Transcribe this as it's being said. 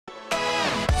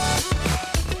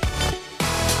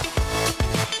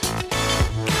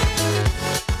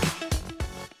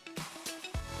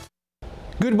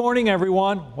Good morning,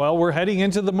 everyone. Well, we're heading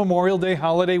into the Memorial Day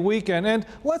holiday weekend, and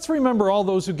let's remember all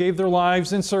those who gave their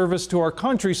lives in service to our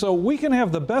country so we can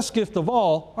have the best gift of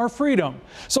all, our freedom.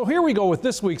 So here we go with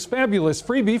this week's fabulous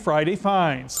Freebie Friday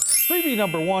finds. Freebie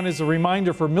number 1 is a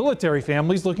reminder for military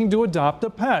families looking to adopt a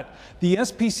pet. The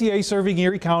SPCA serving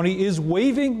Erie County is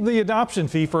waiving the adoption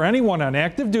fee for anyone on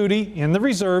active duty, in the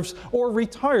reserves, or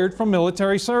retired from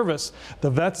military service.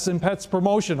 The Vets and Pets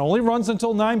promotion only runs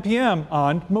until 9 p.m.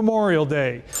 on Memorial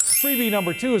Day. Freebie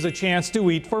number 2 is a chance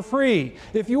to eat for free.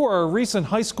 If you are a recent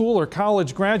high school or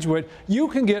college graduate, you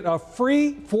can get a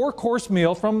free 4-course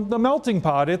meal from the Melting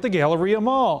Pot at the Galleria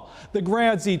Mall. The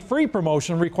Grads Eat Free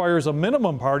promotion requires a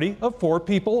minimum party of 4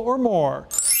 people or more.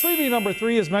 Freebie number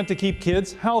 3 is meant to keep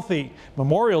kids healthy.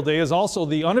 Memorial Day is also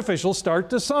the unofficial start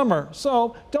to summer,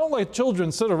 so don't let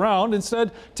children sit around.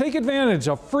 Instead, take advantage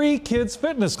of free kids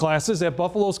fitness classes at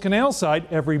Buffalo's Canal Side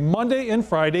every Monday and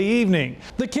Friday evening.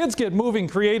 The Kids Get Moving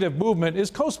Creative Movement is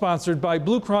co-sponsored by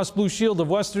Blue Cross Blue Shield of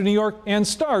Western New York and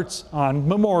starts on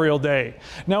Memorial Day.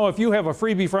 Now, if you have a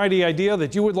Freebie Friday idea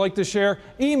that you would like to share,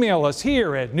 email us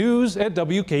here at news@wkbw.com.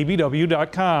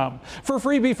 For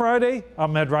Freebie Friday,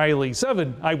 I'm Ed Riley,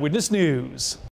 7 Eyewitness News.